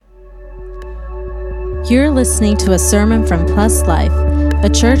You're listening to a sermon from Plus Life, a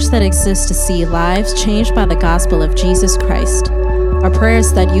church that exists to see lives changed by the gospel of Jesus Christ. Our prayer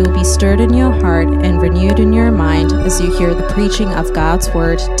is that you will be stirred in your heart and renewed in your mind as you hear the preaching of God's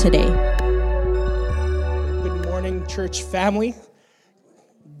word today. Good morning, church family.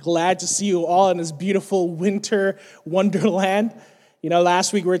 Glad to see you all in this beautiful winter wonderland. You know,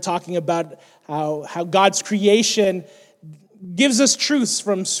 last week we were talking about how God's creation gives us truths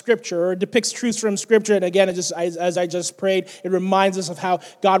from Scripture, or depicts truths from Scripture. And again, as I just prayed, it reminds us of how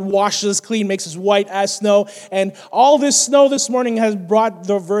God washes us clean, makes us white as snow. And all this snow this morning has brought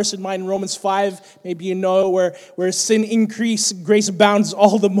the verse in mind, Romans 5, maybe you know, where sin increased, grace abounds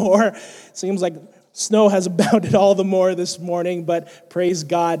all the more. Seems like snow has abounded all the more this morning, but praise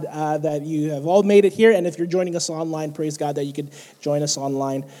God that you have all made it here. And if you're joining us online, praise God that you could join us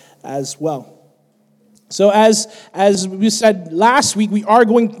online as well. So as we said last week, we are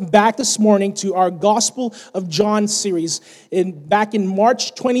going back this morning to our Gospel of John series. Back in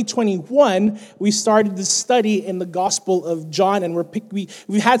March 2021, we started this study in the Gospel of John, and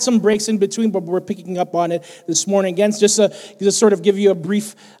we've had some breaks in between, but we're picking up on it this morning. Again, just to sort of give you a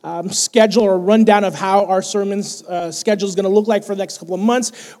brief schedule or rundown of how our sermon's schedule is going to look like for the next couple of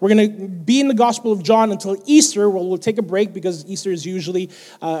months. We're going to be in the Gospel of John until Easter, where we'll take a break because Easter is usually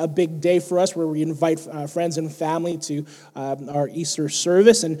a big day for us, where we invite friends and family to our Easter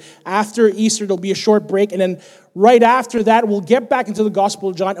service. And after Easter, there'll be a short break. And then right after that, we'll get back into the Gospel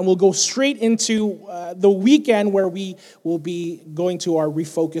of John, and we'll go straight into the weekend where we will be going to our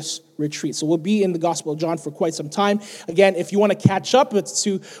Refocus retreat. So we'll be in the Gospel of John for quite some time. Again, if you want to catch up as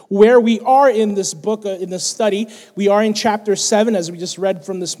to where we are in this book, in this study, we are in chapter 7, as we just read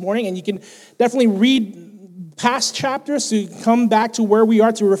from this morning. And you can definitely read past chapters to come back to where we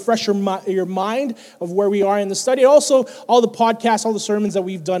are, to refresh your mind of where we are in the study. Also, all the podcasts, all the sermons that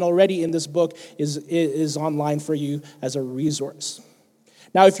we've done already in this book is online for you as a resource.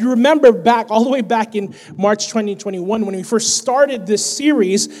 Now, if you remember all the way back in March 2021, when we first started this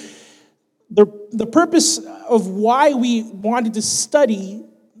series, the purpose of why we wanted to study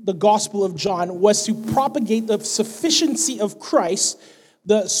the Gospel of John was to propagate the sufficiency of Christ,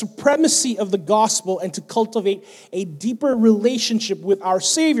 the supremacy of the gospel, and to cultivate a deeper relationship with our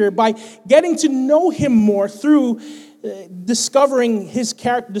Savior by getting to know Him more through discovering His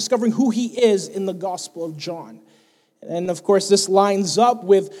character, discovering who He is in the Gospel of John. And of course, this lines up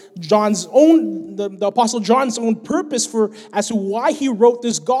with the Apostle John's own purpose as to why he wrote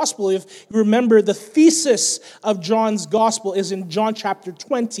this gospel. If you remember, the thesis of John's gospel is in John chapter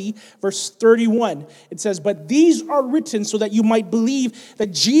 20, verse 31. It says, "But these are written so that you might believe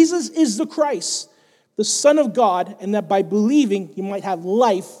that Jesus is the Christ, the Son of God, and that by believing you might have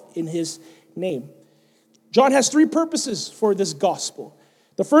life in His name." John has three purposes for this gospel.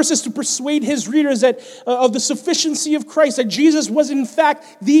 The first is to persuade his readers of the sufficiency of Christ, that Jesus was in fact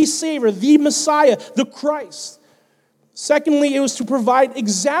the Savior, the Messiah, the Christ. Secondly, it was to provide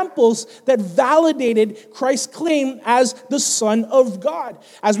examples that validated Christ's claim as the Son of God.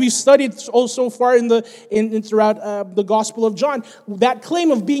 As we've studied so far throughout the Gospel of John, that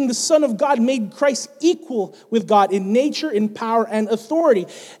claim of being the Son of God made Christ equal with God in nature, in power, and authority.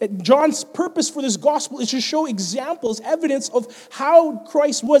 John's purpose for this gospel is to show examples, evidence of how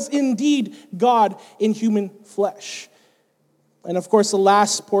Christ was indeed God in human flesh. And of course, the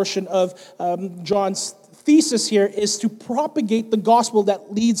last portion of John's thesis here is to propagate the gospel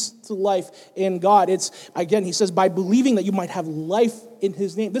that leads to life in God. Again, he says, by believing that you might have life in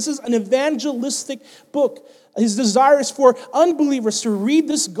His name. This is an evangelistic book. His desire is for unbelievers to read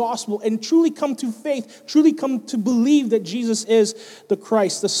this gospel and truly come to faith, truly come to believe that Jesus is the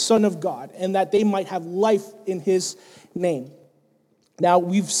Christ, the Son of God, and that they might have life in His name. Now,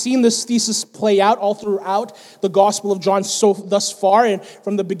 we've seen this thesis play out all throughout the Gospel of John thus far, and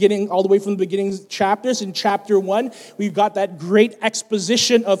from the beginning, all the way from the beginning chapters. In chapter 1, we've got that great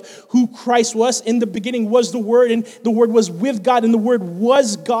exposition of who Christ was. In the beginning was the Word, and the Word was with God, and the Word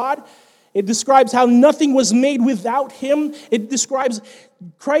was God. It describes how nothing was made without Him. It describes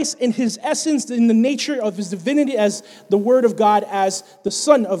Christ in His essence, in the nature of His divinity as the Word of God, as the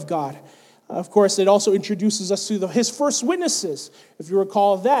Son of God. Of course, it also introduces us to His first witnesses. If you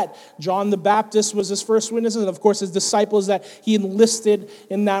recall that, John the Baptist was His first witness, and of course His disciples that He enlisted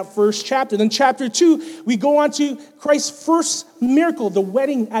in that first chapter. Then chapter 2, we go on to Christ's first miracle, the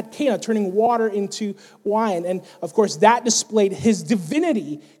wedding at Cana, turning water into wine. And of course, that displayed His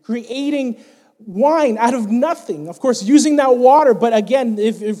divinity, creating wine out of nothing. Of course, using that water, but again,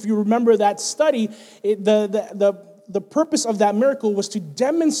 if you remember that study, the purpose of that miracle was to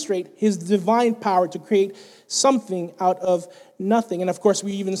demonstrate His divine power to create something out of nothing. And of course,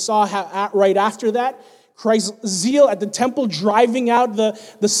 we even saw how right after that, Christ's zeal at the temple, driving out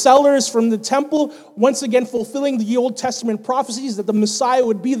the sellers from the temple, once again fulfilling the Old Testament prophecies that the Messiah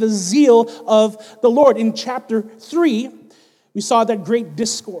would be the zeal of the Lord. In chapter 3, we saw that great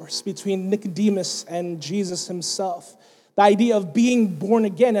discourse between Nicodemus and Jesus himself. The idea of being born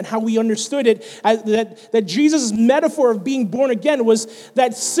again and how we understood it, that Jesus' metaphor of being born again was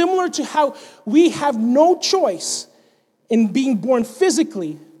that similar to how we have no choice in being born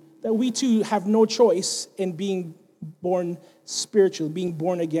physically, that we too have no choice in being born spiritually, being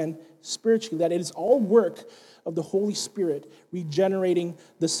born again spiritually, that it is all work of the Holy Spirit regenerating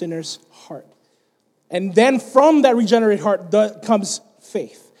the sinner's heart. And then from that regenerated heart comes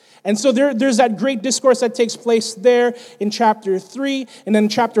faith. And so there's that great discourse that takes place there in chapter 3, and then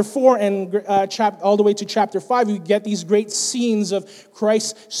chapter 4 and all the way to chapter 5, you get these great scenes of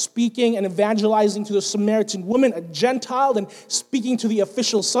Christ speaking and evangelizing to the Samaritan woman, a Gentile, and speaking to the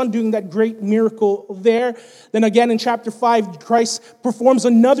official son, doing that great miracle there. Then again in chapter 5, Christ performs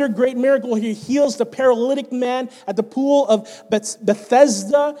another great miracle. He heals the paralytic man at the pool of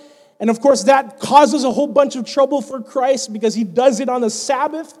Bethesda. And of course, that causes a whole bunch of trouble for Christ because he does it on the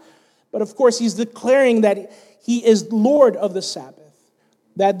Sabbath. But of course, he's declaring that he is Lord of the Sabbath.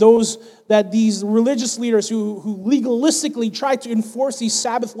 That these religious leaders who legalistically tried to enforce these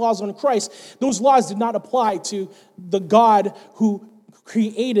Sabbath laws on Christ, those laws did not apply to the God who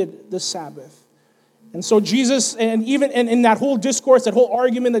created the Sabbath. And so Jesus, and even in that whole discourse, that whole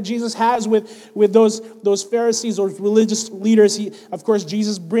argument that Jesus has with those Pharisees or religious leaders, of course,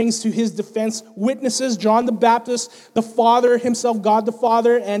 Jesus brings to his defense witnesses, John the Baptist, the Father himself, God the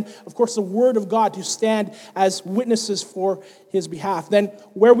Father, and of course the Word of God to stand as witnesses for his behalf. Then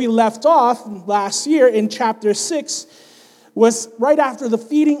where we left off last year in chapter 6, was right after the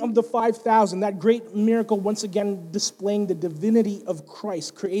feeding of the 5,000, that great miracle once again displaying the divinity of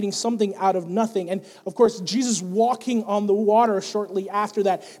Christ, creating something out of nothing. And of course, Jesus walking on the water shortly after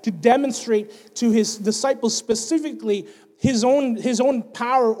that to demonstrate to his disciples specifically his own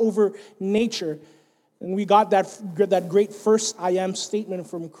power over nature. And we got that great first I am statement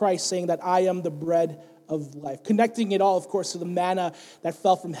from Christ saying that I am the bread of life. Connecting it all, of course, to the manna that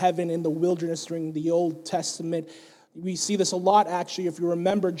fell from heaven in the wilderness during the Old Testament. We see this a lot, actually. If you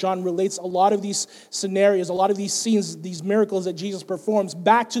remember, John relates a lot of these scenarios, a lot of these scenes, these miracles that Jesus performs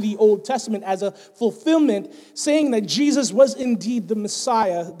back to the Old Testament as a fulfillment, saying that Jesus was indeed the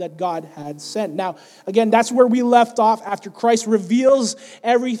Messiah that God had sent. Now, again, that's where we left off after Christ reveals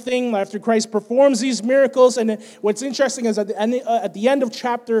everything, after Christ performs these miracles. And what's interesting is at the end of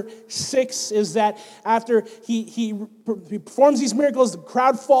chapter 6 is that after he performs these miracles, the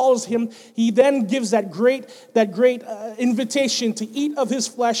crowd follows him. He then gives that great invitation to eat of his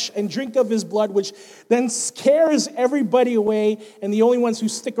flesh and drink of his blood, which then scares everybody away. And the only ones who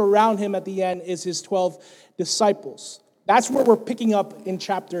stick around him at the end is his 12 disciples. That's where we're picking up in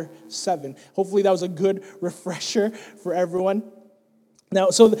chapter 7. Hopefully that was a good refresher for everyone. Now,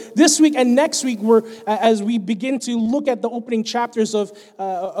 so this week and next week, as we begin to look at the opening chapters of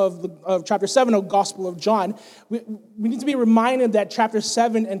chapter 7 of Gospel of John, we need to be reminded that chapter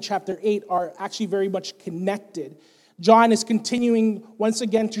 7 and chapter 8 are actually very much connected. John is continuing once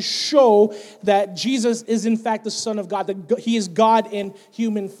again to show that Jesus is in fact the Son of God, that he is God in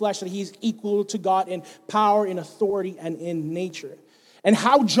human flesh, that he is equal to God in power, in authority, and in nature. And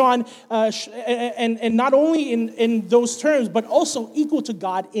how John, and not only in those terms, but also equal to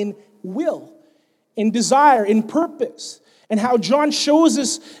God in will, in desire, in purpose. And how John shows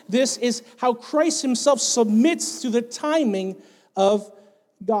us this is how Christ himself submits to the timing of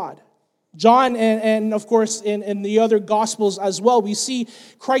God. John, and of course in the other Gospels as well, we see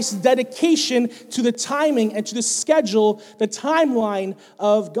Christ's dedication to the timing and to the schedule, the timeline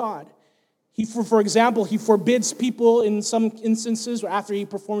of God. For example, he forbids people in some instances, or after he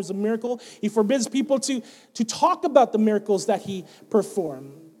performs a miracle, he forbids people to talk about the miracles that he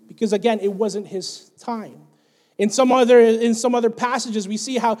performed, because again, it wasn't his time. In some other passages, we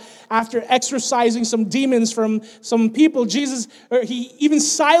see how after exorcising some demons from some people, he even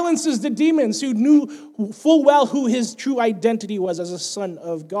silences the demons who knew full well who his true identity was as a son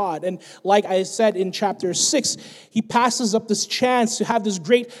of God. And like I said in chapter 6, he passes up this chance to have this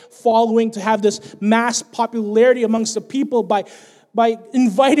great following, to have this mass popularity amongst the people by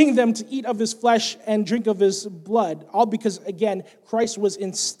inviting them to eat of his flesh and drink of his blood. All because, again, Christ was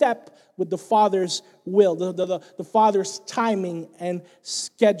in step with the Father's will, the Father's timing and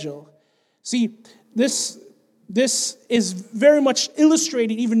schedule. See, this is very much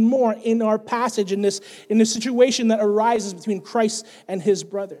illustrated even more in our passage, in this situation that arises between Christ and his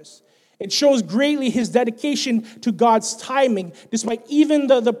brothers. It shows greatly his dedication to God's timing, despite even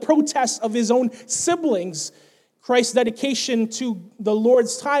the protests of his own siblings. Christ's dedication to the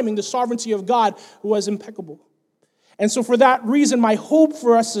Lord's timing, the sovereignty of God, was impeccable. And so for that reason, my hope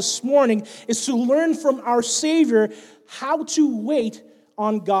for us this morning is to learn from our Savior how to wait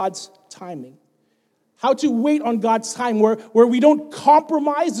on God's timing. How to wait on God's time, where we don't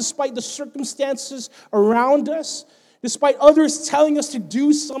compromise despite the circumstances around us, despite others telling us to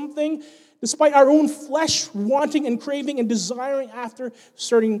do something, despite our own flesh wanting and craving and desiring after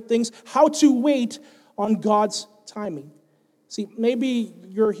certain things. How to wait on God's timing. See, maybe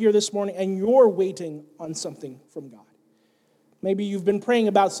you're here this morning and you're waiting on something from God. Maybe you've been praying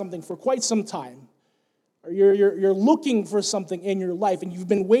about something for quite some time. Or you're looking for something in your life, and you've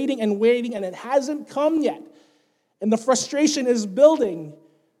been waiting, and it hasn't come yet. And the frustration is building.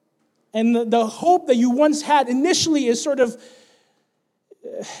 And the hope that you once had initially is sort of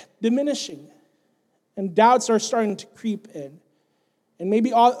diminishing. And doubts are starting to creep in. And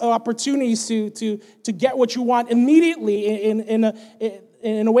maybe opportunities to get what you want immediately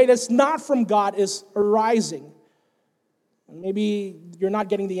in a way that's not from God is arising. And maybe you're not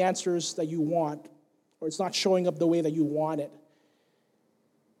getting the answers that you want, or it's not showing up the way that you want it.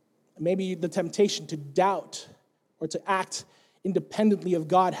 Maybe the temptation to doubt or to act independently of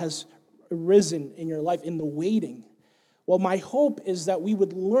God has arisen in your life in the waiting. Well, my hope is that we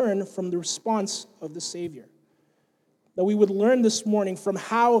would learn from the response of the Savior. That we would learn this morning from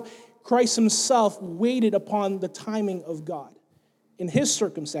how Christ himself waited upon the timing of God in his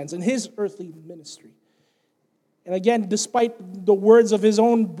circumstance, in his earthly ministry. And again, despite the words of his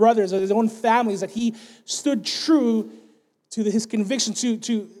own brothers, of his own families, that he stood true to his conviction,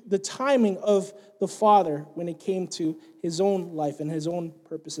 to the timing of the Father when it came to his own life and his own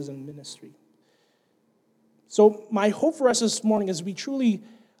purposes and ministry. So my hope for us this morning is we truly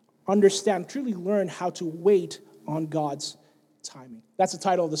understand, truly learn how to wait on God's timing. That's the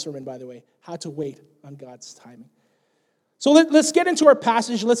title of the sermon, by the way, How to Wait on God's Timing. So let's get into our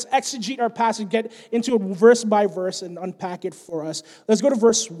passage. Let's exegete our passage, get into it verse by verse and unpack it for us. Let's go to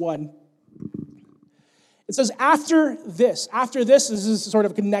verse 1. It says, after this is sort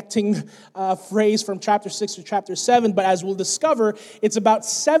of a connecting phrase from chapter 6 to chapter 7, but as we'll discover, it's about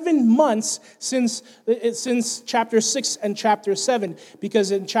 7 months since chapter 6 and chapter 7, because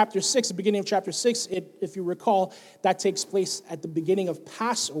in chapter 6, the beginning of chapter 6, if you recall, that takes place at the beginning of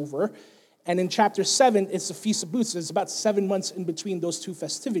Passover. And in chapter 7, it's the Feast of Booths. It's about 7 months in between those two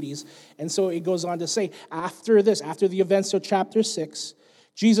festivities. And so it goes on to say, after the events of chapter 6,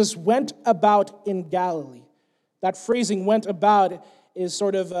 Jesus went about in Galilee. That phrasing, went about, is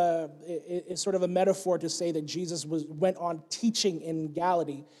sort of a metaphor to say that Jesus went on teaching in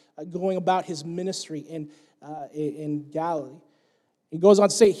Galilee, going about his ministry in Galilee. He goes on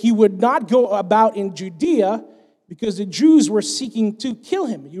to say he would not go about in Judea, because the Jews were seeking to kill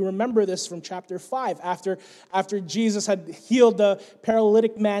him. You remember this from chapter 5. After Jesus had healed the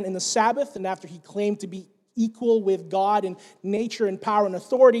paralytic man in the Sabbath, and after he claimed to be equal with God in nature and power and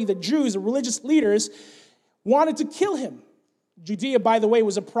authority, the Jews, the religious leaders, wanted to kill him. Judea, by the way,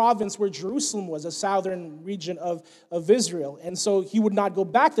 was a province where Jerusalem was, a southern region of Israel. And so he would not go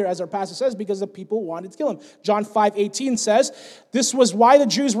back there, as our passage says, because the people wanted to kill him. John 5:18 says, this was why the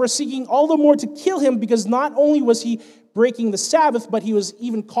Jews were seeking all the more to kill him, because not only was he breaking the Sabbath, but he was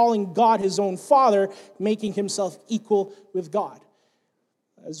even calling God his own Father, making himself equal with God.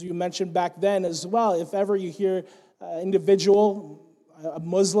 As you mentioned back then as well, if ever you hear an individual, a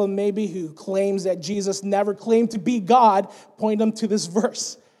Muslim maybe, who claims that Jesus never claimed to be God, point them to this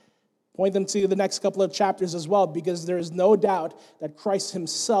verse. Point them to the next couple of chapters as well, because there is no doubt that Christ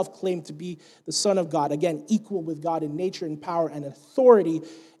himself claimed to be the Son of God. Again, equal with God in nature and power and authority.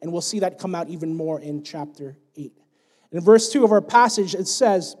 And we'll see that come out even more in chapter 8. In verse 2 of our passage, it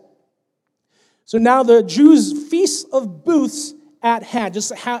says, so now the Jews' Feast of Booths at hand.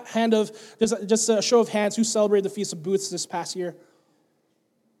 Just a show of hands, who celebrated the Feast of Booths this past year?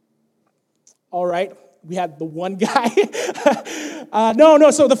 All right, we had the one guy.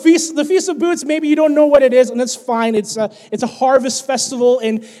 No. So the Feast of Booths, maybe you don't know what it is, and that's fine. It's a harvest festival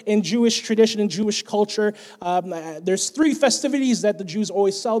in Jewish tradition and Jewish culture. There's 3 festivities that the Jews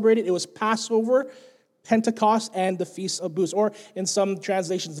always celebrated. It was Passover, Pentecost, and the Feast of Booths, or in some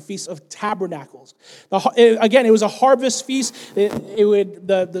translations, the Feast of Tabernacles. Again, it was a harvest feast.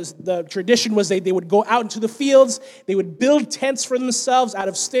 The tradition was they would go out into the fields, they would build tents for themselves out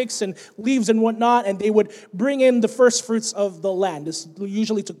of sticks and leaves and whatnot, and they would bring in the first fruits of the land. This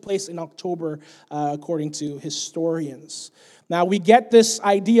usually took place in October, according to historians. Now, we get this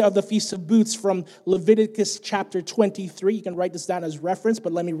idea of the Feast of Booths from Leviticus chapter 23. You can write this down as reference,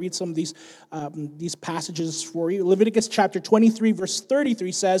 but let me read some of these passages for you. Leviticus chapter 23, verse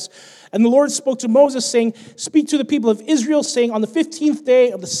 33 says, "And the Lord spoke to Moses, saying, Speak to the people of Israel, saying, On the 15th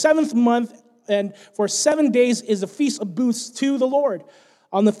day of the 7th month, and for 7 days is the Feast of Booths to the Lord.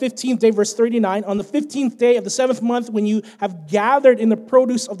 On the 15th day," verse 39, "on the 15th day of the 7th month, when you have gathered in the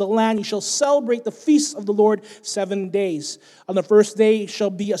produce of the land, you shall celebrate the feast of the Lord 7 days. On the first day shall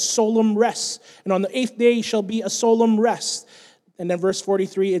be a solemn rest, and on the 8th day shall be a solemn rest." And then verse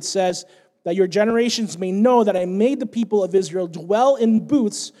 43, it says, "That your generations may know that I made the people of Israel dwell in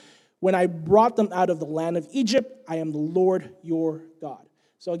booths when I brought them out of the land of Egypt. I am the Lord your God."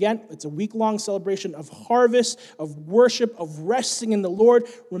 So again, it's a week-long celebration of harvest, of worship, of resting in the Lord,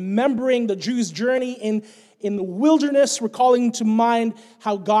 remembering the Jews' journey in the wilderness, recalling to mind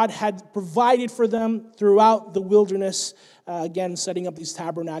how God had provided for them throughout the wilderness, again, setting up these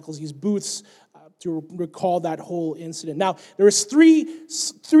tabernacles, these booths, to recall that whole incident. Now, there is three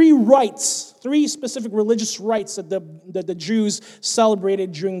rites, three specific religious rites that the Jews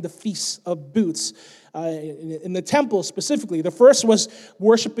celebrated during the Feast of Booths. In the temple specifically. The first was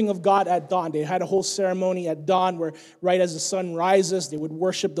worshiping of God at dawn. They had a whole ceremony at dawn where right as the sun rises, they would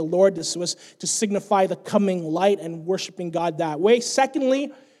worship the Lord. This was to signify the coming light and worshiping God that way.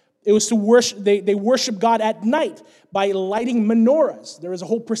 Secondly, it was to worship. They worship God at night by lighting menorahs. There was a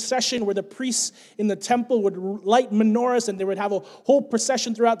whole procession where the priests in the temple would light menorahs, and they would have a whole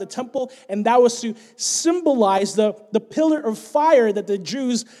procession throughout the temple, and that was to symbolize the pillar of fire that the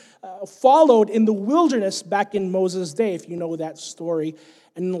Jews followed in the wilderness back in Moses' day, if you know that story.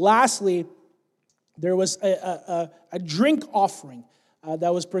 And lastly, there was a drink offering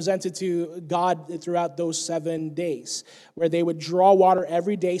that was presented to God throughout those 7 days, where they would draw water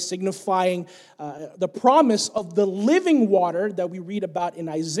every day, signifying the promise of the living water that we read about in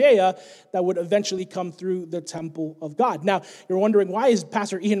Isaiah that would eventually come through the temple of God. Now, you're wondering, why is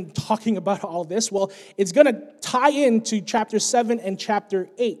Pastor Ian talking about all this? Well, it's going to tie into chapter 7 and chapter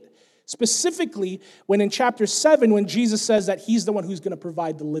 8. Specifically, when in chapter 7, when Jesus says that he's the one who's going to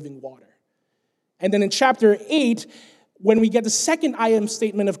provide the living water. And then in chapter 8, when we get the second I am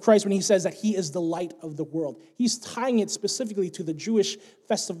statement of Christ, when he says that he is the light of the world. He's tying it specifically to the Jewish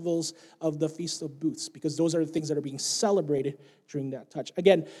festivals of the Feast of Booths, because those are the things that are being celebrated during that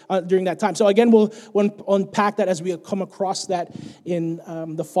during that time. So again, we'll unpack that as we come across that in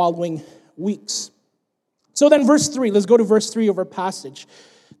the following weeks. So then verse 3, let's go to verse 3 of our passage.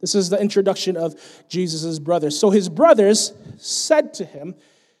 This is the introduction of Jesus' brothers. "So his brothers said to him,"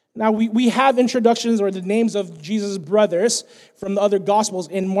 now we have introductions or the names of Jesus' brothers from the other Gospels.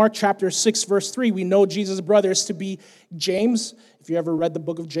 In Mark chapter 6, verse 3, we know Jesus' brothers to be James. If you ever read the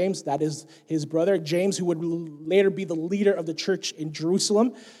book of James, that is his brother, James, who would later be the leader of the church in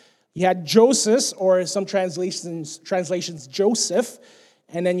Jerusalem. You had Joseph, or in some translations Joseph.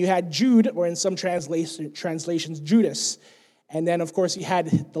 And then you had Jude, or in some translations Judas. And then, of course, he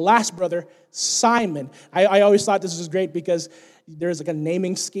had the last brother, Simon. I always thought this was great because there's like a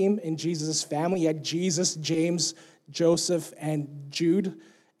naming scheme in Jesus' family. You had Jesus, James, Joseph, and Jude,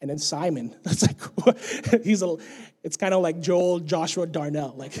 and then Simon. That's like, it's kind of like Joel, Joshua,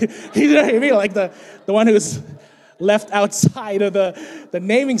 Darnell. Like, you know what I mean? Like the one who's left outside of the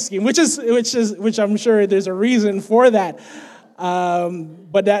naming scheme, which I'm sure there's a reason for that.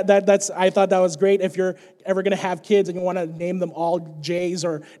 But that's I thought that was great. If you're ever going to have kids and you want to name them all J's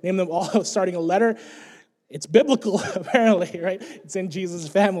or name them all starting a letter, it's biblical, apparently, right? It's in Jesus'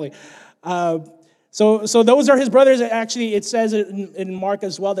 family. So those are his brothers. Actually, it says in Mark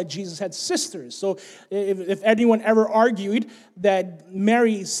as well that Jesus had sisters. So if anyone ever argued that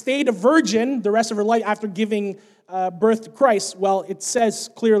Mary stayed a virgin the rest of her life after giving birth to Christ, well, it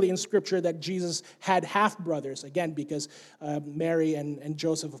says clearly in Scripture that Jesus had half-brothers, again, because Mary and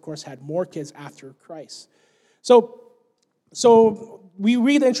Joseph, of course, had more kids after Christ. So we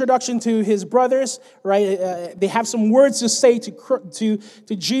read the introduction to his brothers, right? They have some words to say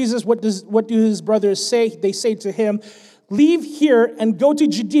to Jesus. What do his brothers say? They say to him, "Leave here and go to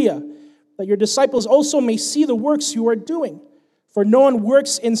Judea, that your disciples also may see the works you are doing. For no one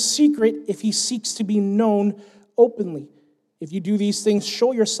works in secret if he seeks to be known openly. If you do these things,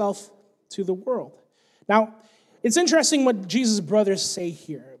 show yourself to the world." Now, it's interesting what Jesus' brothers say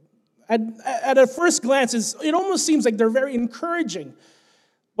here. At a first glance, it almost seems like they're very encouraging.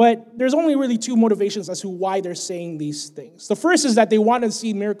 But there's only really two motivations as to why they're saying these things. The first is that they wanted to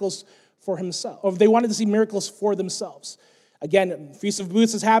see miracles for himself, or they wanted to see miracles for themselves. Again, Feast of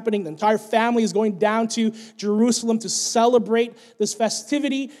Booths is happening. The entire family is going down to Jerusalem to celebrate this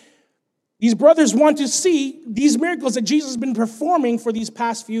festivity. These brothers want to see these miracles that Jesus has been performing for these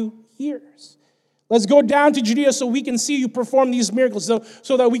past few years. Let's go down to Judea so we can see you perform these miracles,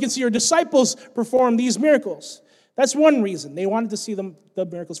 so that we can see your disciples perform these miracles. That's one reason. They wanted to see the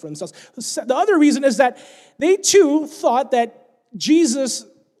miracles for themselves. The other reason is that they too thought that Jesus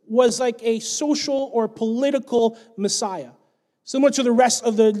was like a social or political Messiah. Similar to the rest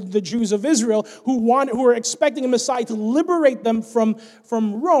of the Jews of Israel who were expecting a Messiah to liberate them from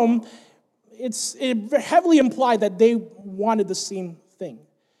Rome. It heavily implied that they wanted the same thing.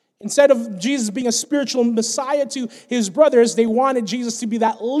 Instead of Jesus being a spiritual Messiah to his brothers, they wanted Jesus to be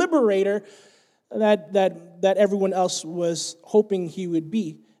that liberator that everyone else was hoping he would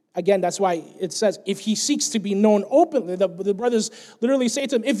be. Again, that's why it says, if he seeks to be known openly, the brothers literally say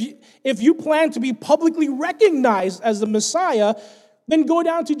to him, if you plan to be publicly recognized as the Messiah, then go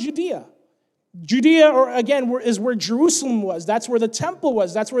down to Judea. Judea, or again, is where Jerusalem was. That's where the temple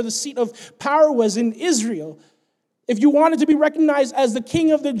was. That's where the seat of power was in Israel. If you wanted to be recognized as the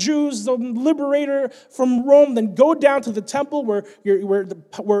king of the Jews, the liberator from Rome, then go down to the temple where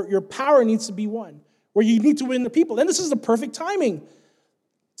your power needs to be won, where you need to win the people. And this is the perfect timing.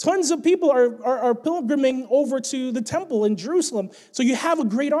 Tons of people are pilgriming over to the temple in Jerusalem. So you have a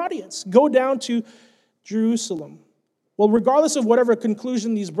great audience. Go down to Jerusalem. Well, regardless of whatever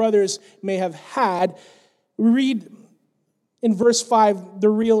conclusion these brothers may have had, we read in verse 5 the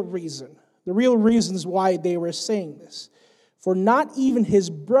real reason. The real reasons why they were saying this. For not even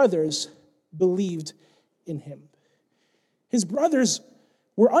his brothers believed in him. His brothers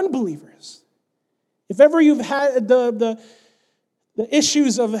were unbelievers. If ever you've had the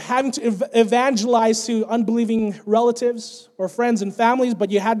issues of having to evangelize to unbelieving relatives or friends and families, but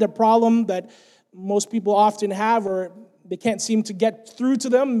you had the problem that most people often have, or they can't seem to get through to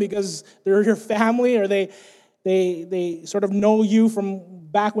them because they're your family, or they sort of know you from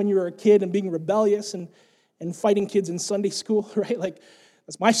back when you were a kid and being rebellious and fighting kids in Sunday school, right? Like,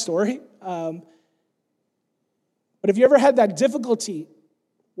 that's my story. But if you ever had that difficulty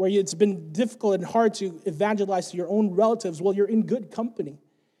where it's been difficult and hard to evangelize to your own relatives, well, you're in good company.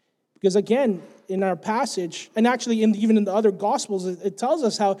 Because again, in our passage, and actually even in the other Gospels, it tells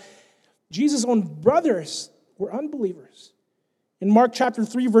us how Jesus' own brothers were unbelievers. In Mark chapter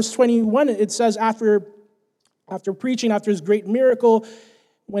 3, verse 21, it says after preaching, after his great miracle,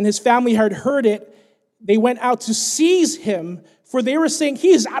 when his family had heard it, they went out to seize him, for they were saying, he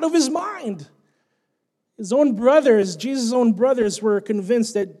is out of his mind. His own brothers, Jesus' own brothers, were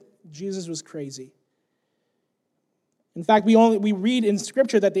convinced that Jesus was crazy. In fact, we read in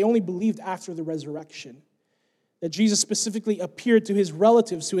Scripture that they only believed after the resurrection. That Jesus specifically appeared to his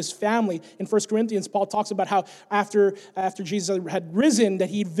relatives, to his family. In 1 Corinthians, Paul talks about how after Jesus had risen, that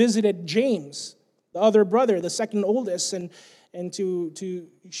he visited James, the other brother, the second oldest, and to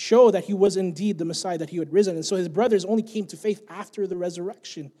show that he was indeed the Messiah, that he had risen. And so his brothers only came to faith after the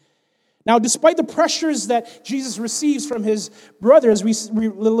resurrection. Now, despite the pressures that Jesus receives from his brothers, we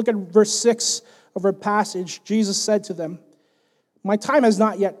look at verse 6 of our passage. Jesus said to them, my time has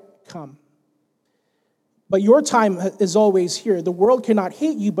not yet come, but your time is always here. The world cannot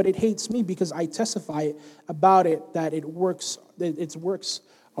hate you, but it hates me because I testify about it that its works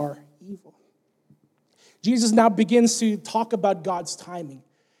are evil. Jesus now begins to talk about God's timing.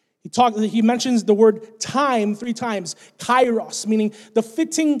 He mentions the word time 3 times, kairos, meaning the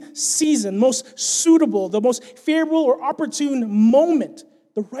fitting season, most suitable, the most favorable or opportune moment,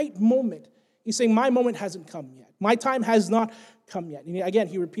 the right moment. He's saying, my moment hasn't come yet. My time has not come yet. And again,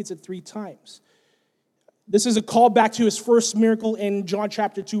 he repeats it 3 times. This is a callback to his first miracle in John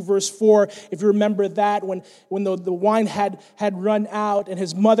chapter 2, verse 4. If you remember that, when the wine had run out and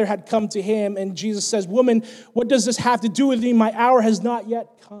his mother had come to him, and Jesus says, woman, what does this have to do with me? My hour has not yet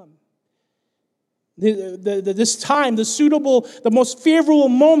come. This time, the suitable, the most favorable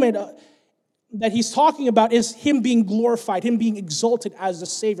moment that he's talking about is him being glorified, him being exalted as the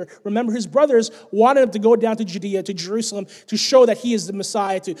Savior. Remember, his brothers wanted him to go down to Judea, to Jerusalem, to show that he is the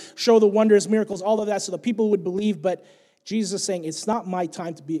Messiah, to show the wonders, miracles, all of that, so the people would believe. But Jesus is saying, it's not my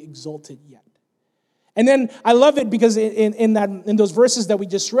time to be exalted yet. And then I love it because in those verses that we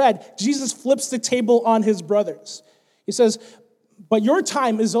just read, Jesus flips the table on his brothers. He says, but your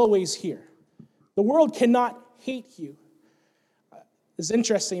time is always here. The world cannot hate you. It's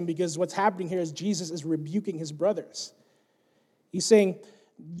interesting because what's happening here is Jesus is rebuking his brothers. He's saying,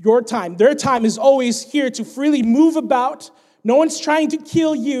 their time is always here to freely move about. No one's trying to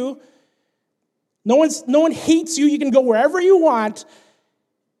kill you. No one hates you. You can go wherever you want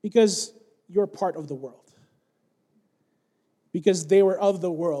because you're part of the world. because they were of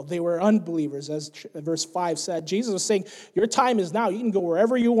the world. They were unbelievers, as verse 5 said. Jesus was saying, your time is now. You can go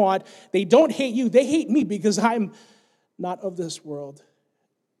wherever you want. They don't hate you. They hate me because I'm not of this world.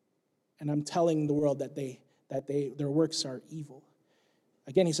 And I'm telling the world that their works are evil.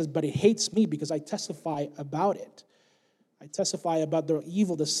 Again, he says, but it hates me because I testify about it. I testify about the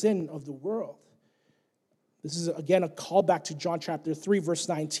evil, the sin of the world. This is, again, a callback to John chapter 3, verse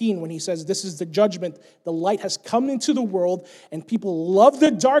 19, when he says, this is the judgment. The light has come into the world, and people love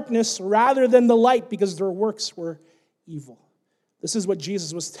the darkness rather than the light because their works were evil. This is what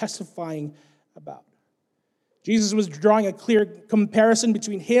Jesus was testifying about. Jesus was drawing a clear comparison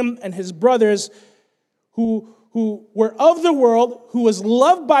between him and his brothers who were of the world, who was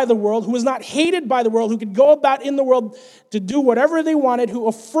loved by the world, who was not hated by the world, who could go about in the world to do whatever they wanted, who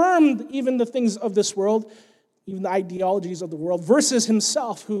affirmed even the things of this world, even the ideologies of the world, versus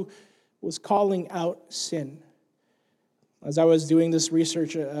himself, who was calling out sin. As I was doing this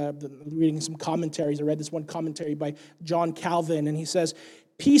research, reading some commentaries, I read this one commentary by John Calvin, and he says,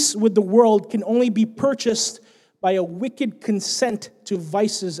 peace with the world can only be purchased by a wicked consent to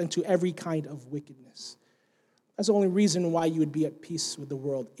vices and to every kind of wickedness. That's the only reason why you would be at peace with the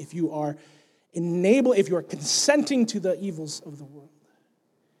world, if you are consenting to the evils of the world.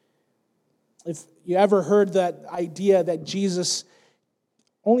 If you ever heard that idea that Jesus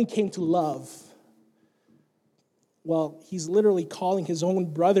only came to love, well, he's literally calling his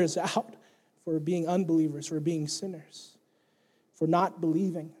own brothers out for being unbelievers, for being sinners, for not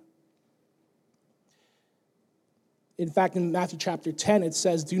believing. In fact, in Matthew chapter 10, it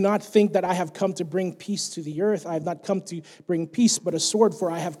says, do not think that I have come to bring peace to the earth. I have not come to bring peace, but a sword,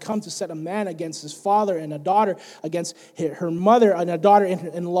 for I have come to set a man against his father, and a daughter against her mother, and a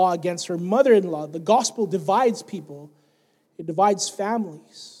daughter-in-law against her mother-in-law. The gospel divides people. It divides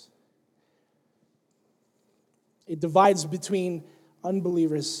families. It divides between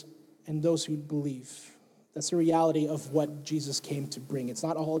unbelievers and those who believe. That's the reality of what Jesus came to bring. It's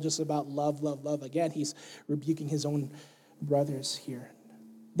not all just about love, love, love. Again, he's rebuking his own brothers here.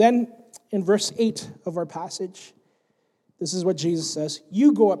 Then, in verse 8 of our passage, this is what Jesus says.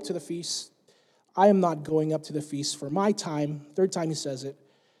 You go up to the feast. I am not going up to the feast, for my time, third time he says it,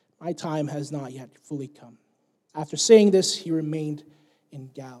 my time has not yet fully come. After saying this, he remained in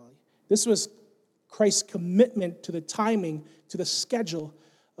Galilee. This was Christ's commitment to the timing, to the schedule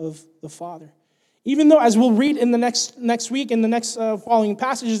of the Father. Even though, as we'll read in the next week, in the next following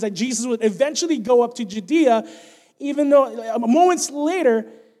passages, that Jesus would eventually go up to Judea, even though moments later,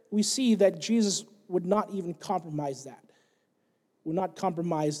 we see that Jesus would not even compromise that, would not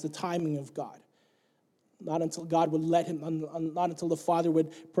compromise the timing of God. Not until God would let him, not until the Father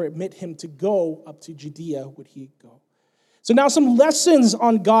would permit him to go up to Judea would he go. So now some lessons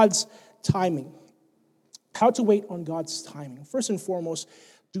on God's timing. How to wait on God's timing. First and foremost,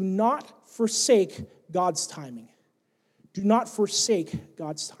 do not forsake God's timing. Do not forsake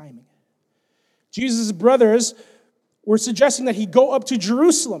God's timing. Jesus' brothers were suggesting that he go up to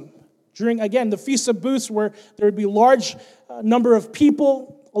Jerusalem during, again, the Feast of Booths, where there would be a large number of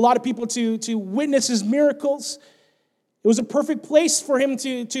people, a lot of people to witness his miracles. It was a perfect place for him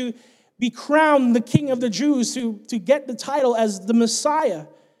to be crowned the King of the Jews, to get the title as the Messiah.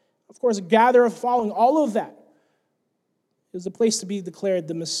 Of course, a gatherer following, all of that. It was a place to be declared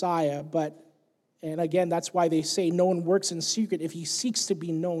the Messiah, and again, that's why they say no one works in secret if he seeks to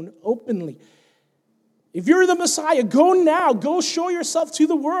be known openly. If you're the Messiah, go now, go show yourself to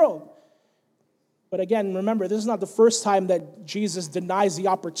the world. But again, remember, this is not the first time that Jesus denies the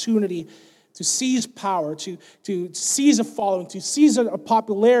opportunity to seize power, to seize a following, to seize a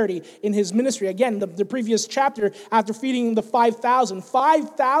popularity in his ministry. Again, the previous chapter, after feeding the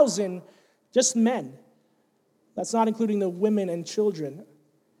 5,000, just men. That's not including the women and children.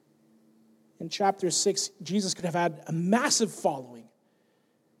 In chapter 6, Jesus could have had a massive following.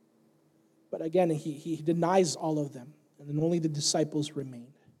 But again, he denies all of them, and then only the disciples remained.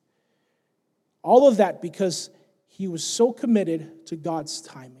 All of that because he was so committed to God's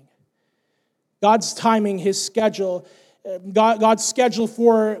timing. God's timing, his schedule, God's schedule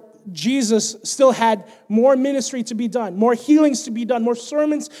for Jesus still had more ministry to be done, more healings to be done, more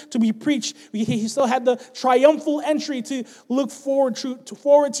sermons to be preached. He still had the triumphal entry to look forward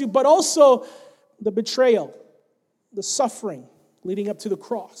to, but also the betrayal, the suffering leading up to the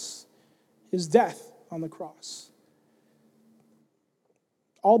cross, his death on the cross.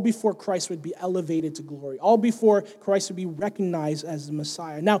 All before Christ would be elevated to glory, all before Christ would be recognized as the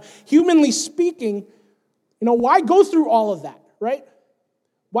Messiah. Now, humanly speaking, why go through all of that, right?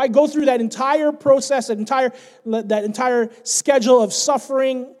 Why go through that entire process, that entire schedule of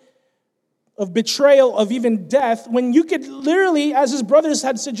suffering? of betrayal, of even death, when you could literally, as his brothers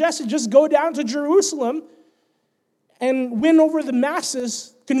had suggested, just go down to Jerusalem and win over the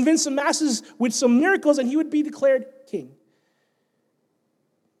masses, convince the masses with some miracles, and he would be declared king.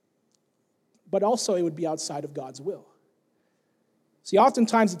 But also it would be outside of God's will. See,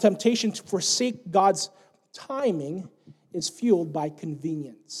 oftentimes the temptation to forsake God's timing is fueled by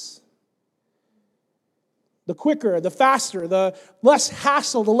convenience. The quicker, the faster, the less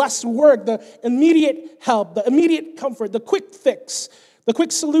hassle, the less work, the immediate help, the immediate comfort, the quick fix, the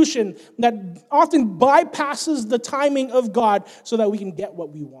quick solution that often bypasses the timing of God so that we can get what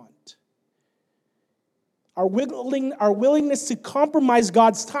we want. Our willingness to compromise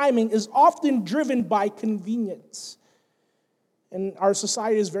God's timing is often driven by convenience. And our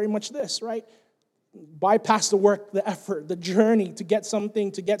society is very much this, right? Bypass the work, the effort, the journey to get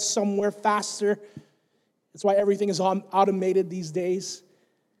something, to get somewhere faster. That's why everything is automated these days.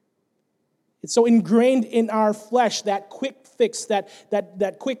 It's so ingrained in our flesh, that quick fix,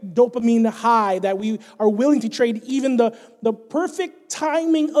 that quick dopamine high, that we are willing to trade even the perfect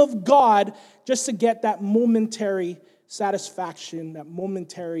timing of God just to get that momentary satisfaction, that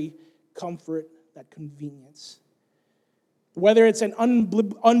momentary comfort, that convenience. Whether it's an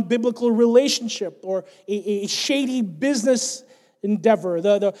unbiblical relationship or a shady business endeavor,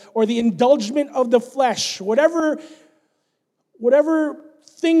 or the indulgence of the flesh, whatever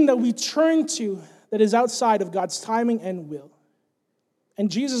thing that we turn to that is outside of God's timing and will. And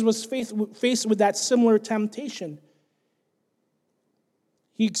Jesus was faced with that similar temptation.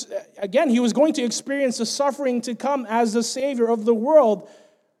 He was going to experience the suffering to come as the Savior of the world,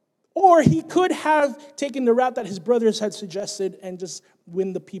 or he could have taken the route that his brothers had suggested and just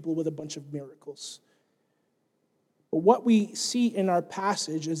win the people with a bunch of miracles. But what we see in our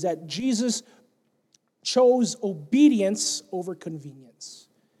passage is that Jesus chose obedience over convenience.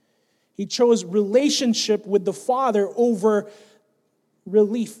 He chose relationship with the Father over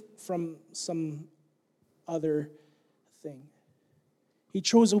relief from some other thing. He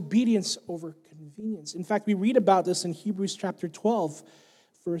chose obedience over convenience. In fact, we read about this in Hebrews chapter 12,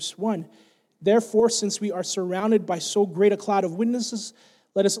 verse 1. Therefore, since we are surrounded by so great a cloud of witnesses,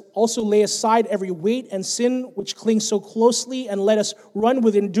 let us also lay aside every weight and sin which clings so closely, and let us run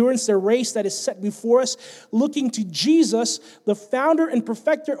with endurance the race that is set before us, looking to Jesus, the founder and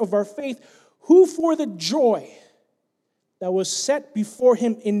perfecter of our faith, who for the joy that was set before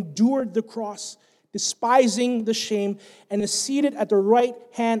him endured the cross, despising the shame, and is seated at the right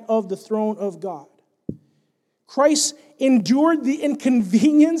hand of the throne of God. Christ endured the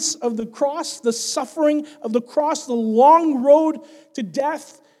inconvenience of the cross, the suffering of the cross, the long road to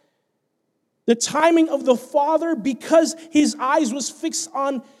death, the timing of the Father, because his eyes was fixed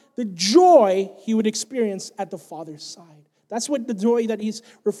on the joy he would experience at the Father's side. That's what the joy that he's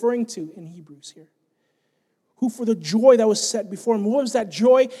referring to in Hebrews here. Who for the joy that was set before him, what was that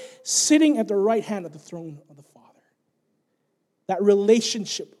joy? Sitting at the right hand of the throne of the Father. That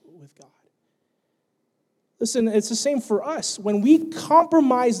relationship with God. Listen, it's the same for us. When we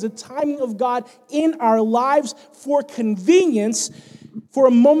compromise the timing of God in our lives for convenience, for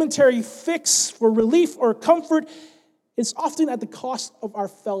a momentary fix, for relief or comfort, it's often at the cost of our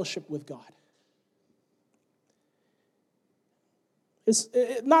fellowship with God. It's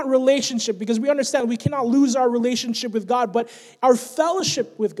not relationship, because we understand we cannot lose our relationship with God, but our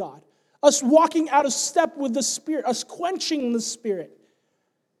fellowship with God. Us walking out of step with the Spirit, us quenching the Spirit.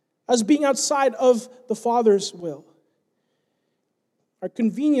 Us being outside of the Father's will. Our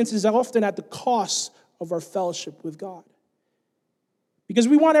convenience is often at the cost of our fellowship with God. Because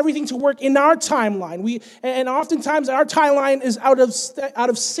we want everything to work in our timeline. And oftentimes our timeline is out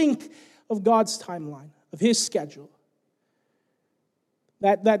of sync of God's timeline, of his schedule.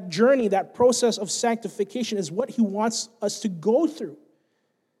 That journey, that process of sanctification is what he wants us to go through.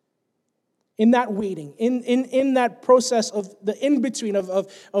 In that waiting, in that process of the in-between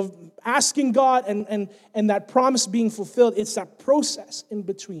of asking God and that promise being fulfilled, it's that process in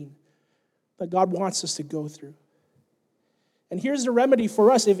between that God wants us to go through. And here's the remedy for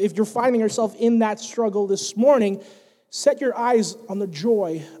us. If you're finding yourself in that struggle this morning, set your eyes on the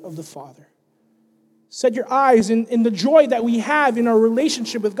joy of the Father. Set your eyes in the joy that we have in our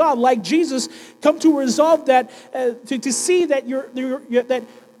relationship with God. Like Jesus, come to resolve that, to see that that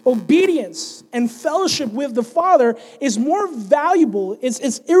obedience and fellowship with the Father is more valuable,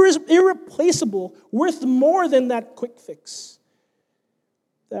 it's irreplaceable, worth more than that quick fix,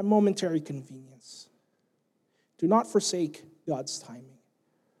 that momentary convenience. Do not forsake God's timing.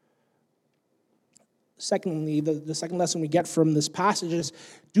 Secondly, the second lesson we get from this passage is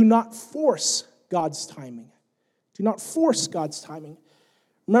do not force God's timing. Do not force God's timing.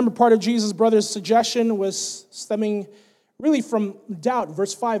 Remember, part of Jesus' brother's suggestion was stemming really from doubt.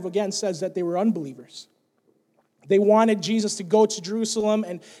 Verse 5 again says that they were unbelievers. They wanted Jesus to go to Jerusalem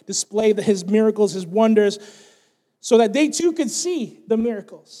and display his miracles, his wonders, so that they too could see the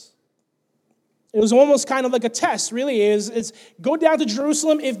miracles. It was almost kind of like a test, really. It's go down to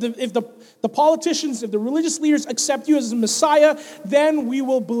Jerusalem. If the politicians, if the religious leaders accept you as the Messiah, then we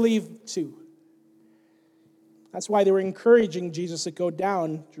will believe too. That's why they were encouraging Jesus to go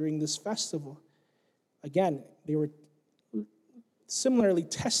down during this festival. Again, they were similarly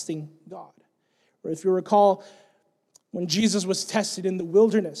testing God. Or if you recall, when Jesus was tested in the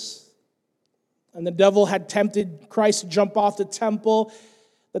wilderness, and the devil had tempted Christ to jump off the temple,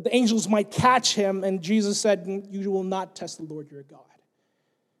 that the angels might catch him, and Jesus said, "You will not test the Lord your God."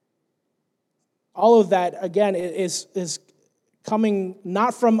 All of that, again, is coming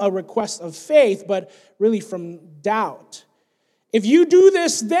not from a request of faith, but really from doubt. If you do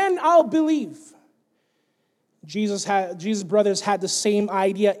this, then I'll believe. Jesus' brothers had the same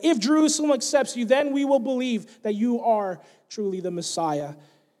idea. If Jerusalem accepts you, then we will believe that you are truly the Messiah.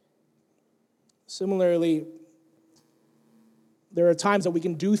 Similarly, there are times that we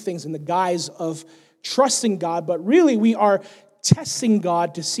can do things in the guise of trusting God, but really we are testing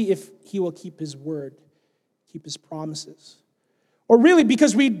God to see if he will keep his word, keep his promises. Or really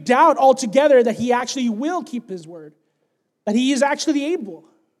because we doubt altogether that he actually will keep his word, that he is actually able.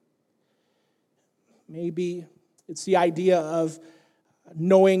 Maybe it's the idea of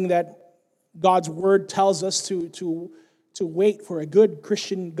knowing that God's word tells us to wait for a good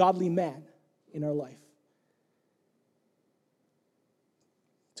Christian, godly man in our life.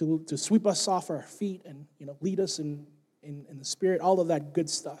 To sweep us off our feet and lead us in the Spirit, all of that good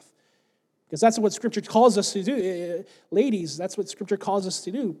stuff. Because that's what Scripture calls us to do. Ladies, that's what Scripture calls us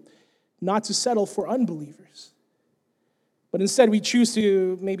to do. Not to settle for unbelievers. But instead we choose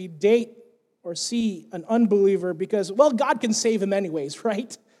to maybe date or see an unbeliever because, well, God can save him anyways,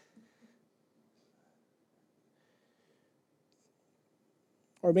 right?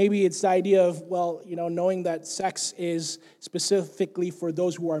 Or maybe it's the idea of, well, knowing that sex is specifically for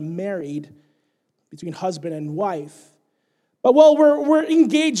those who are married between husband and wife. But, well, we're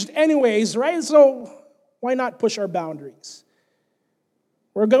engaged anyways, right? So why not push our boundaries?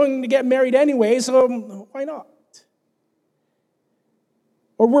 We're going to get married anyways, so why not?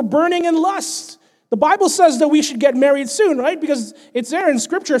 Or we're burning in lust. The Bible says that we should get married soon, right? Because it's there in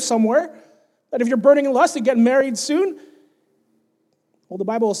Scripture somewhere that if you're burning in lust, to get married soon. Well, the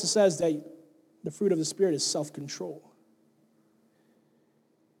Bible also says that the fruit of the Spirit is self-control.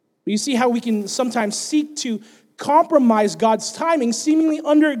 But you see how we can sometimes seek to compromise God's timing, seemingly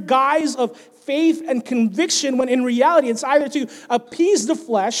under guise of faith and conviction, when in reality it's either to appease the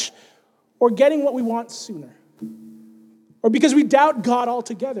flesh or getting what we want sooner. Or because we doubt God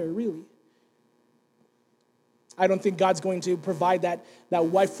altogether, really. I don't think God's going to provide that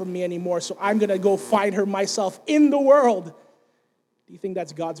wife for me anymore, so I'm going to go find her myself in the world. Do you think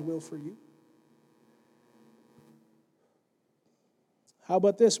that's God's will for you? How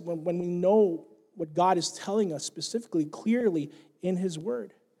about this? When we know what God is telling us specifically, clearly in his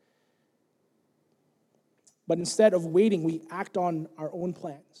word. But instead of waiting, we act on our own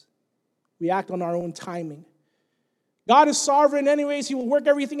plans. We act on our own timing. God is sovereign anyways. He will work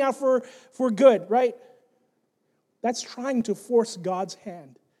everything out for good, right? That's trying to force God's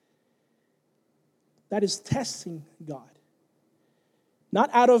hand. That is testing God. Not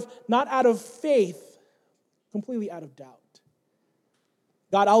out of faith, completely out of doubt.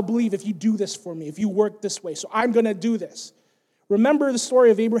 God, I'll believe if you do this for me, if you work this way, so I'm going to do this. Remember the story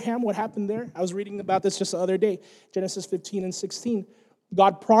of Abraham, what happened there? I was reading about this just the other day, Genesis 15 and 16.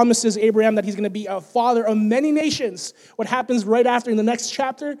 God promises Abraham that he's going to be a father of many nations. What happens right after in the next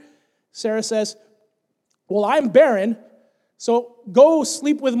chapter? Sarah says, well, I'm barren, so go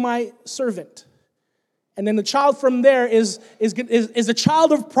sleep with my servant. And then the child from there is a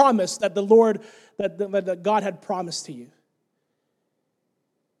child of promise that the Lord, that God had promised to you.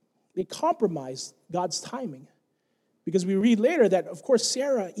 They compromised God's timing. Because we read later that, of course,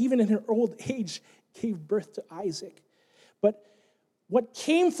 Sarah, even in her old age, gave birth to Isaac. But what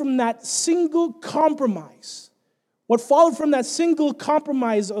came from that single compromise, what followed from that single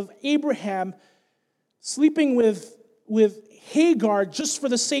compromise of Abraham sleeping with Hagar just for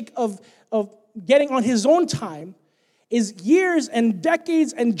the sake of getting on his own time, is years and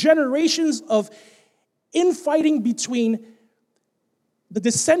decades and generations of infighting between the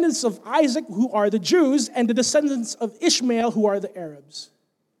descendants of Isaac, who are the Jews, and the descendants of Ishmael, who are the Arabs.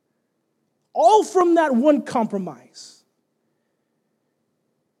 All from that one compromise.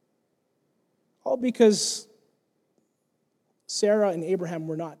 All because Sarah and Abraham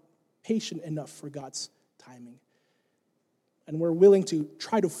were not patient enough for God's timing. And we're willing to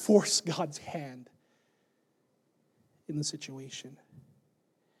try to force God's hand in the situation.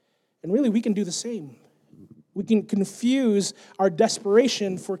 And really, we can do the same. We can confuse our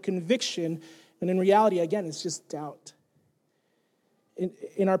desperation for conviction, and in reality, again, it's just doubt.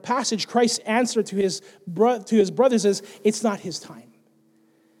 In our passage, Christ's answer to his brothers is, it's not his time.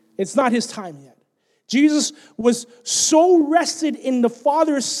 It's not his time yet. Jesus was so rested in the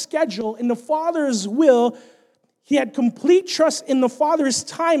Father's schedule, in the Father's will. He had complete trust in the Father's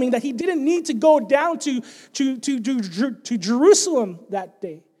timing that he didn't need to go down to Jerusalem that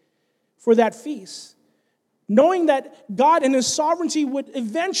day for that feast. Knowing that God in his sovereignty would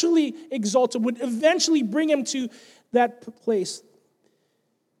eventually exalt him, would eventually bring him to that place.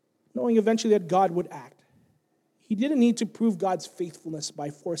 Knowing eventually that God would act. He didn't need to prove God's faithfulness by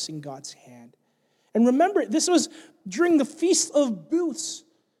forcing God's hand. And remember, this was during the Feast of Booths.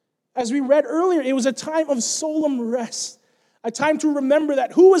 As we read earlier, it was a time of solemn rest. A time to remember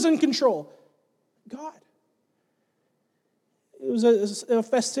that who was in control? God. It was a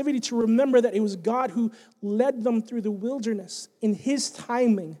festivity to remember that it was God who led them through the wilderness in his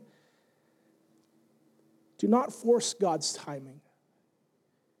timing. Do not force God's timing.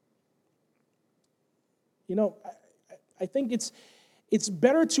 You know, I think it's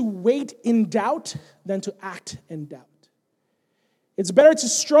better to wait in doubt than to act in doubt. It's better to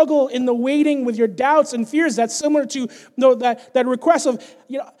struggle in the waiting with your doubts and fears. That's similar to that request of,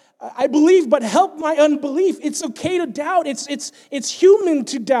 I believe, but help my unbelief. It's okay to doubt. It's human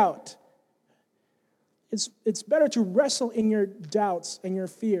to doubt. It's better to wrestle in your doubts and your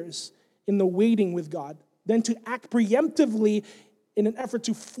fears in the waiting with God than to act preemptively in an effort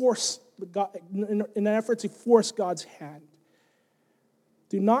to force God's hand.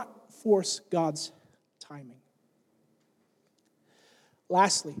 Do not force God's timing.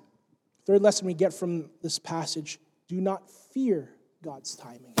 Lastly, third lesson we get from this passage, do not fear God's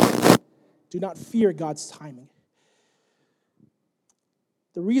timing. Do not fear God's timing.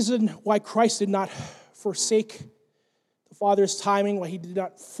 The reason why Christ did not forsake the Father's timing, why he did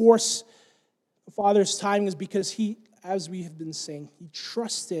not force the Father's timing, is because he, as we have been saying, he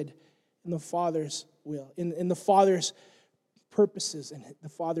trusted in the Father's will, in the Father's purposes, and the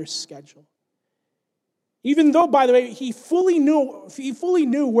Father's schedule. Even though, by the way, he fully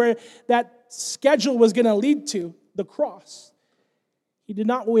knew where that schedule was going to lead to, the cross. He did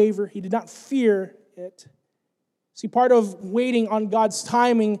not waver. He did not fear it. See, part of waiting on God's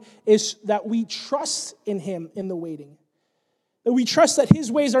timing is that we trust in him in the waiting. That we trust that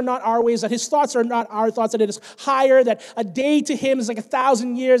his ways are not our ways, that his thoughts are not our thoughts, that it is higher, that a day to him is like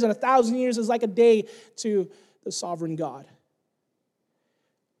 1,000 years, and 1,000 years is like a day to the sovereign God.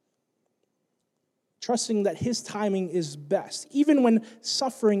 Trusting that his timing is best, even when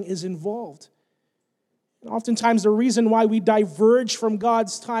suffering is involved. And oftentimes the reason why we diverge from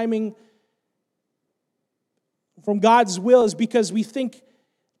God's timing, from God's will, is because we think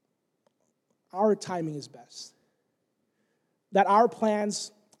our timing is best. That our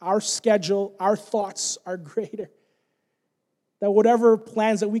plans, our schedule, our thoughts are greater. That whatever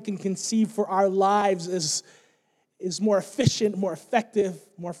plans that we can conceive for our lives is more efficient, more effective,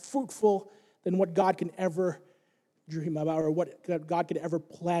 more fruitful than what God can ever dream about or what God could ever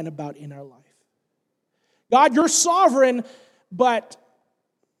plan about in our life. God, you're sovereign, but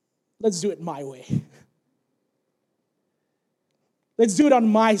let's do it my way. Let's do it on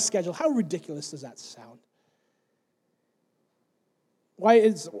my schedule. How ridiculous does that sound?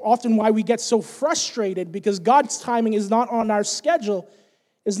 It's often why we get so frustrated, because God's timing is not on our schedule,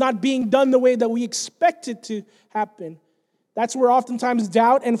 is not being done the way that we expect it to happen. That's where oftentimes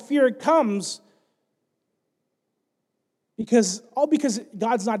doubt and fear comes, because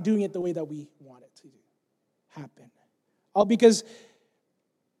God's not doing it the way that we want it to happen. All because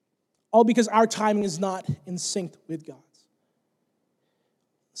our timing is not in sync with God's.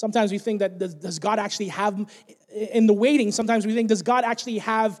 Sometimes we think that does God actually have, in the waiting, sometimes we think, does God actually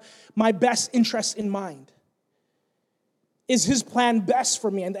have my best interests in mind? Is his plan best for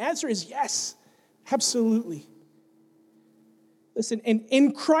me? And the answer is yes, absolutely. Listen, and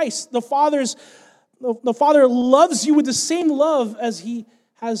in Christ, the Father loves you with the same love as he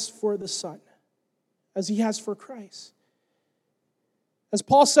has for the Son, as he has for Christ. As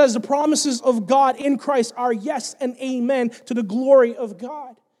Paul says, the promises of God in Christ are yes and amen to the glory of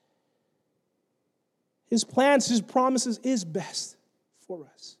God. His plans, his promises is best for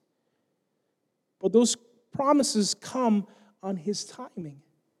us. But those promises come on his timing.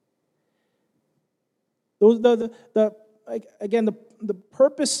 The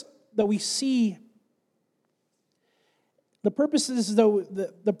purpose that we see The purpose is, though,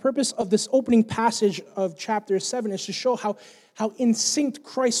 the purpose of this opening passage of chapter 7 is to show how in sync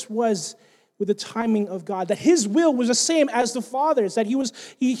Christ was with the timing of God, that his will was the same as the Father's, that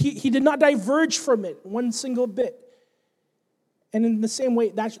he did not diverge from it one single bit. And in the same way,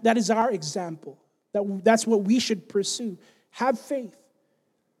 that is our example. That's what we should pursue. Have faith.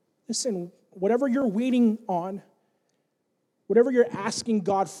 Listen, whatever you're waiting on, whatever you're asking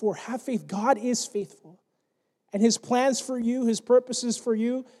God for, have faith. God is faithful. And his plans for you, his purposes for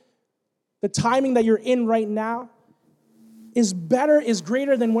you, the timing that you're in right now is better, is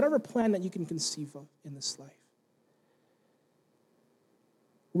greater than whatever plan that you can conceive of in this life.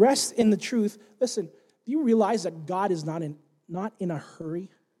 Rest in the truth. Listen, do you realize that God is not in a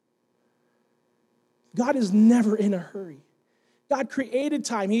hurry? God is never in a hurry. God created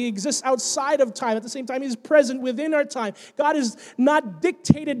time. He exists outside of time. At the same time, he's present within our time. God is not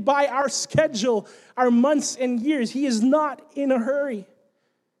dictated by our schedule, our months and years. He is not in a hurry.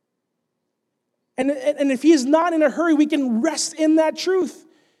 And if he is not in a hurry, we can rest in that truth.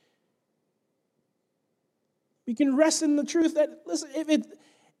 We can rest in the truth that, listen,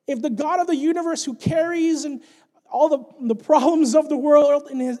 if the God of the universe who carries and all the problems of the world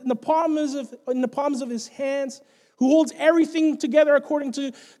in the palms of his hands, who holds everything together according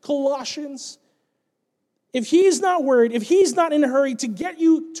to Colossians, if he's not worried, if he's not in a hurry to get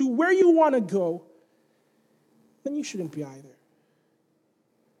you to where you want to go, then you shouldn't be either.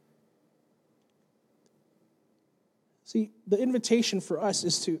 See, the invitation for us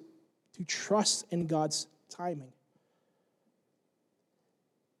is to trust in God's timing.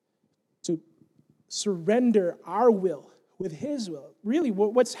 To surrender our will with his will. Really,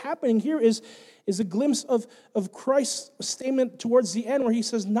 what's happening here is a glimpse of Christ's statement towards the end where he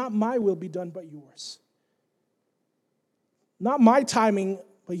says, not my will be done, but yours. Not my timing,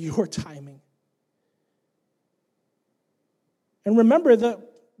 but your timing. And remember, the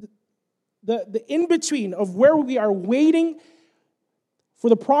in-between of where we are waiting for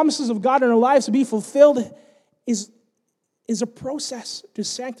the promises of God in our lives to be fulfilled is a process to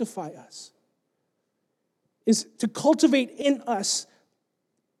sanctify us. Is to cultivate in us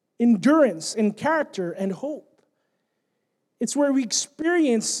endurance and character and hope. It's where we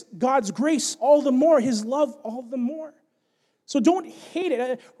experience God's grace all the more, his love all the more. So don't hate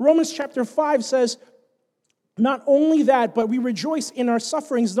it. Romans chapter 5 says, not only that, but we rejoice in our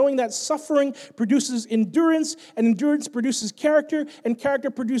sufferings, knowing that suffering produces endurance, and endurance produces character, and character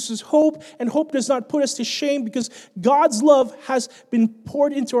produces hope, and hope does not put us to shame because God's love has been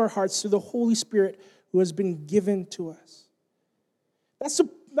poured into our hearts through the Holy Spirit who has been given to us. That's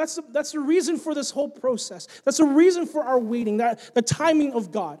the reason for this whole process. That's the reason for our waiting, the timing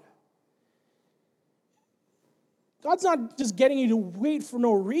of God. God's not just getting you to wait for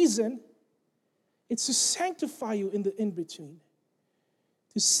no reason. It's to sanctify you in the in-between,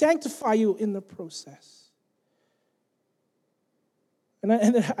 to sanctify you in the process.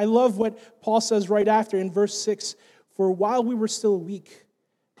 And I love what Paul says right after in verse 6, for while we were still weak,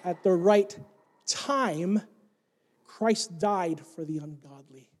 at the right time, Christ died for the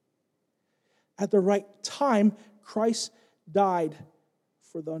ungodly. At the right time, Christ died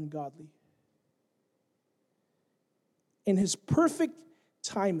for the ungodly. In his perfect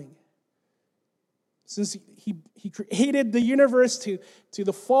timing, since he created the universe to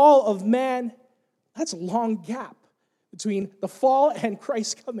the fall of man, that's a long gap between the fall and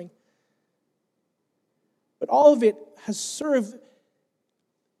Christ coming. But all of it has served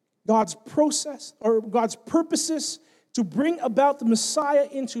God's process or God's purposes to bring about the Messiah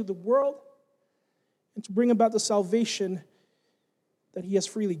into the world and to bring about the salvation that he has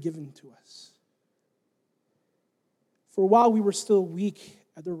freely given to us. For while we were still weak,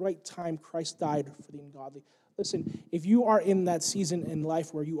 at the right time, Christ died for the ungodly. Listen, if you are in that season in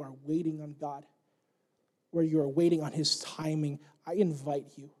life where you are waiting on God, where you are waiting on his timing, I invite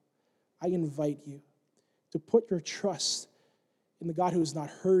you to put your trust in the God who is not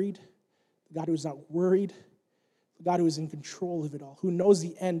hurried, the God who is not worried, the God who is in control of it all, who knows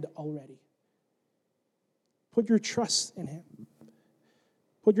the end already. Put your trust in him.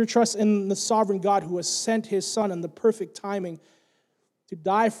 Put your trust in the sovereign God who has sent his Son in the perfect timing to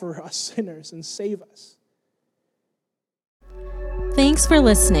die for us sinners and save us. Thanks for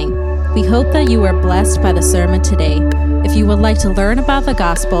listening. We hope that you were blessed by the sermon today. If you would like to learn about the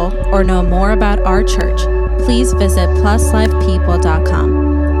gospel or know more about our church, please visit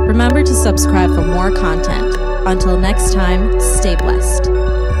pluslifepeople.com. Remember to subscribe for more content. Until next time, stay blessed.